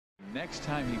next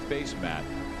time he faced Matt.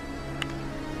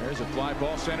 There's a fly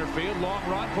ball center field, long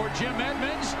run for Jim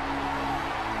Edmonds.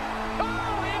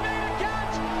 Oh, he made a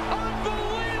catch!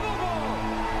 Unbelievable!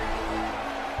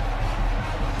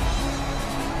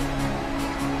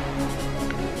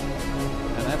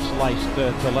 And that's sliced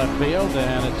to left field,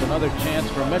 and it's another chance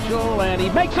for Mitchell, and he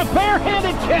makes a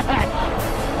barehanded catch!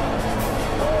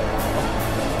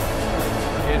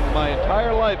 In my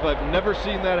entire life, I've never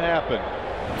seen that happen.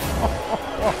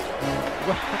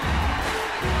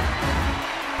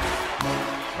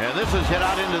 And this is hit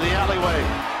out into the alleyway.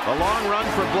 A long run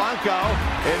for Blanco,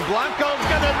 and Blanco's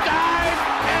gonna dive,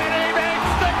 and he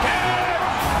makes the catch!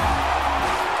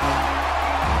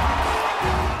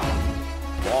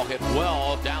 Ball hit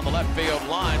well down the left field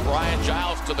line. Brian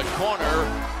Giles to the corner.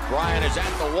 Brian is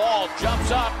at the wall,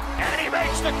 jumps up, and he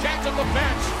makes the catch at the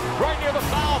fence, right near the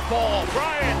foul pole.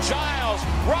 Brian Giles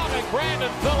robbing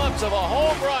Brandon Phillips of a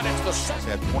home run. It's the second.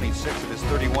 Had 26 of his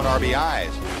 31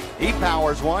 RBIs. He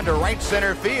powers one to right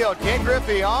center field. Ken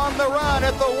Griffey on the run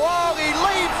at the wall. He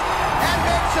leaps and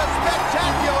makes a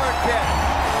spectacular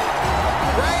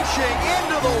catch. Crashing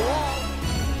into the wall.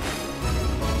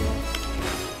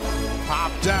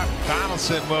 Popped up.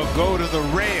 Donaldson will go to the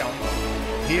rail.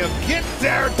 He'll get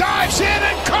there, dives in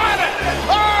and caught it.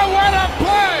 Oh, what a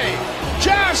play!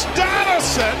 Josh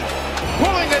Donaldson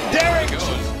pulling a Derek.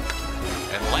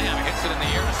 And Lamb hits it in the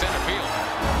air to center field.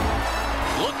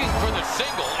 Looking for the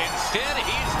single. Instead,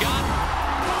 he's got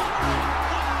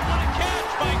a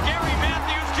catch by Gary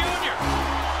Matthews Jr.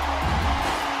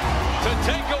 to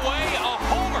take away a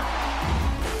homer.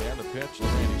 And the pitch to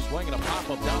Randy, swinging a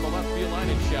pop-up down the left field line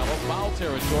in shallow foul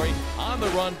territory. On the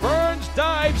run, Burns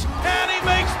dives, and he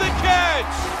makes the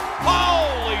catch!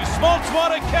 Holy smokes,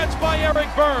 what a catch by Eric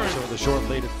Burns! So the short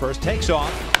lead at first takes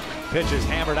off. Pitch is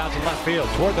hammered out to left field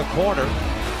toward the corner.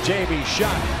 JB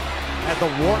shot at the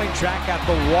warning track at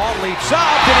the wall, leaps up.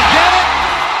 Did he get it?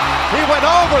 He went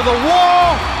over the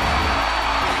wall.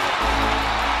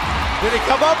 Did he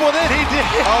come up with it? He did.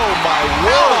 Oh my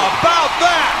word! How about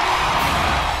that?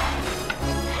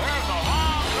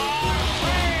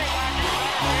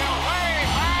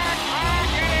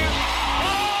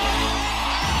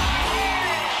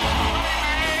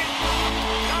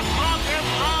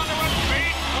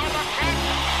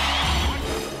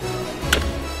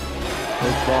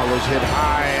 This ball was hit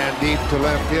high and deep to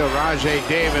left field. Rajay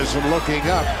Davis looking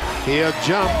up. He'll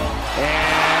jump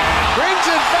and brings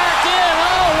it back in.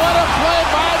 Oh, what a play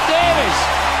by Davis.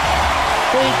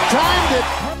 He timed it.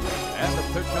 And the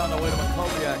pitch on the way to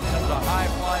Makoviak. Sends a high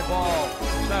fly ball.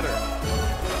 Center.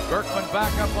 Berkman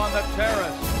back up on the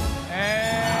terrace.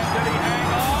 And did he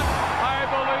hang on? I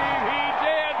believe he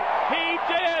did. He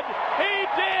did. He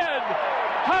did.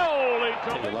 Holy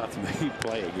to the left, may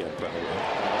play again probably.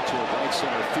 To right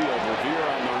center field. Revere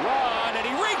on the run, and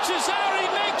he reaches out and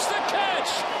he makes the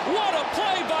catch. What a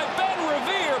play by Ben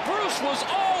Revere. Bruce was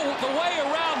all the way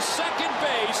around second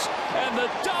base, and the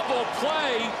double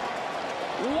play.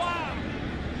 Wow.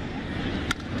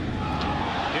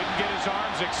 Didn't get his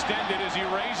arms extended as he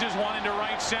raises one into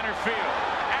right center field.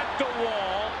 At the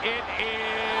wall, it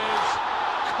is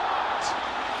caught.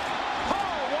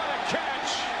 Oh, what a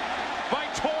catch by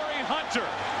Torrey Hunter.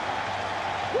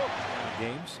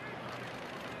 Games.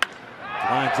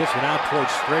 Lines this one out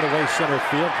towards straightaway center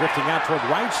field, drifting out toward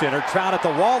right center. Trout at the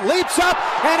wall, leaps up,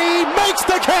 and he makes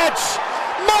the catch.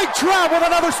 Mike Trout with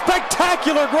another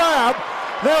spectacular grab.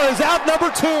 There is out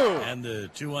number 2. And the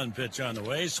 2-1 pitch on the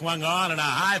way, swung on, and a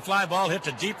high fly ball hit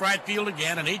to deep right field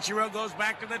again, and Ichiro goes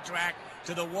back to the track,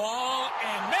 to the wall,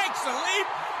 and makes the leap,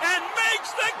 and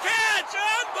makes the catch!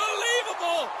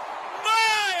 Unbelievable!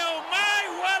 My, oh my,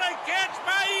 what a catch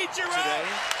by Ichiro! Today.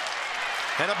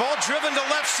 And a ball driven to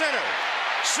left center.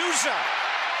 Souza.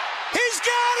 He's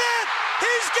got it!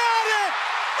 He's got it!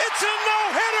 It's a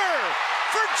no-hitter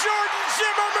for Jordan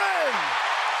Zimmerman!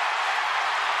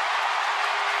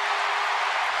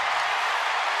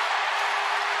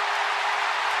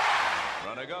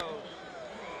 Runner goes.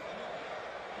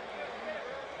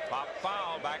 Pop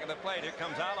foul back at the plate. Here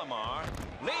comes Alomar.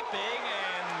 Leaping,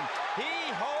 and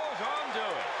he holds on to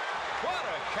it. What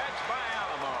a catch by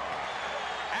Alomar.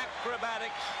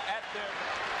 Acrobatics at their...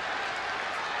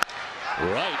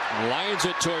 Right, lines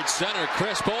it towards center.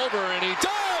 Crisp over, and he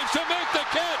dives to make the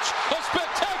catch. A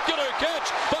spectacular catch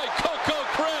by Coco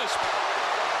Crisp.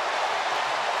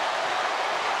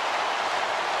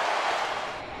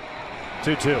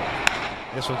 Two.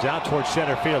 This one's out towards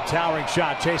center field. Towering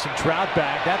shot, chasing Trout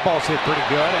back. That ball's hit pretty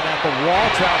good. And at the wall,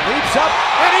 Trout leaps up,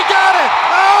 and he got it!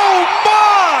 Oh,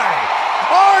 my!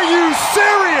 Are you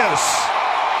serious?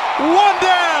 One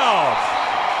down!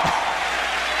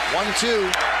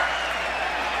 1-2.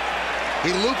 He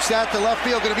loops that to left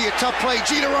field. Going to be a tough play.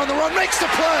 Jeter on the run, makes the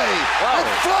play. Wow. And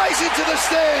flies into the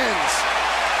stands.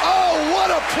 Oh,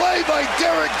 what a play by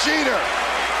Derek Jeter.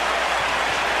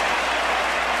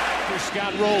 Here's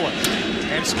Scott Rowland.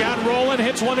 And Scott Rowland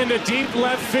hits one into deep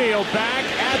left field. Back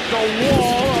at the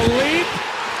wall. A leap.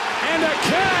 And a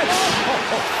catch.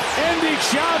 Andy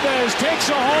Chavez takes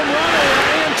a home run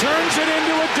away and turns it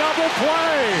into a double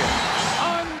play.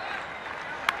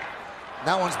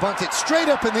 That one's bunted straight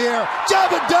up in the air.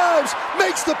 Java dives,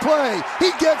 makes the play. He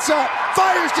gets up,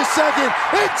 fires to second.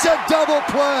 It's a double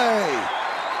play.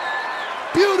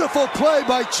 Beautiful play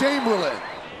by Chamberlain.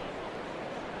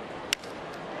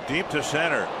 Deep to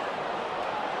center.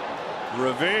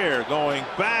 Revere going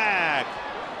back.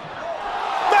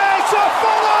 Makes a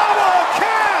phenomenal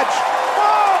catch.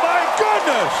 Oh my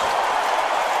goodness.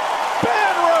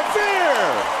 Ben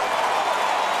Revere.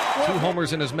 2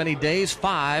 homers in as many days,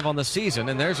 5 on the season,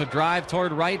 and there's a drive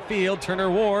toward right field. Turner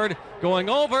Ward going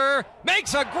over,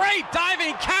 makes a great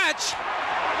diving catch,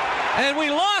 and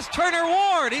we lost Turner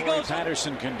Ward. He goes.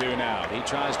 Patterson can do now. He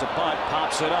tries to bunt,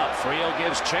 pops it up. Frio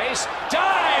gives chase,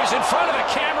 dives in front of the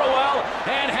camera well,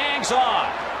 and hangs on.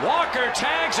 Walker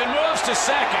tags and moves to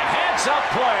second. Heads up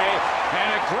play,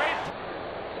 and a great.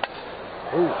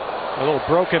 Ooh, a little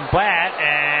broken bat,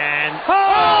 and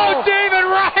Oh, David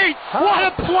Wright! What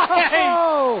a play!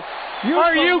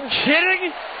 Are you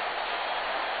kidding?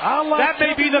 That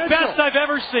may be the best I've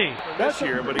ever seen. This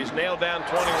year, but he's nailed down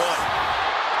 21.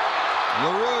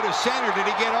 LaRue to center. Did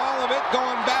he get all of it?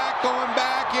 Going back.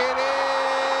 It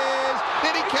is.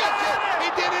 Did he catch it? He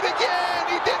did it again.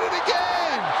 He did it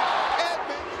again.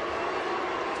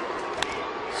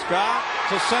 Scott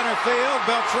to center field.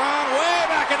 Beltran way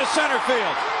back into center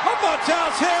field. Up on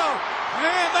Towns Hill.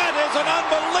 And that is an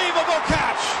unbelievable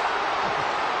catch.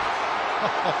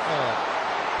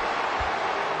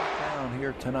 Down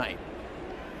here tonight.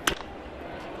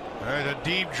 There's a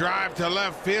deep drive to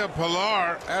left field.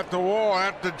 Pilar at the wall,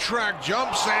 at the track,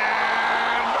 jumps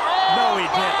and No, he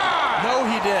didn't. No,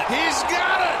 he didn't. He's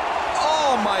got it.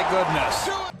 Oh, my goodness.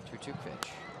 2-2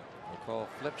 pitch. McCall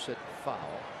flips it foul.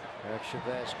 Eric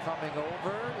Chavez coming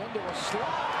over into a slide.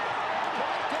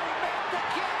 Can he make the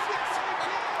catch? Yes, he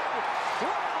did.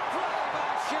 What a play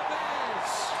by Chavez.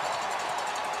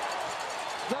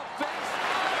 The base.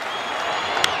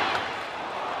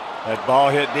 That ball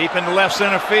hit deep into left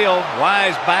center field.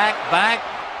 Wise back.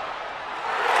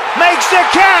 Makes the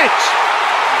catch.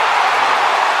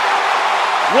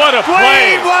 What a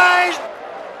play. Wise.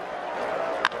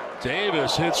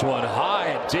 Davis hits one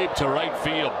high and deep to right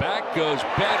field. Back goes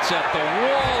Betts at the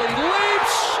wall. He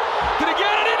leaps. Did he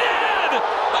get it? He did.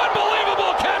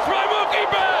 Unbelievable catch by Mookie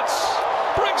Betts.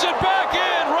 Brings it back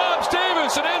in. Robs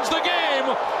Davis and ends the game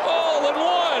all in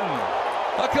one.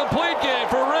 A complete game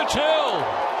for Rich Hill.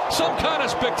 Some kind of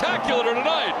spectacular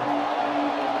tonight.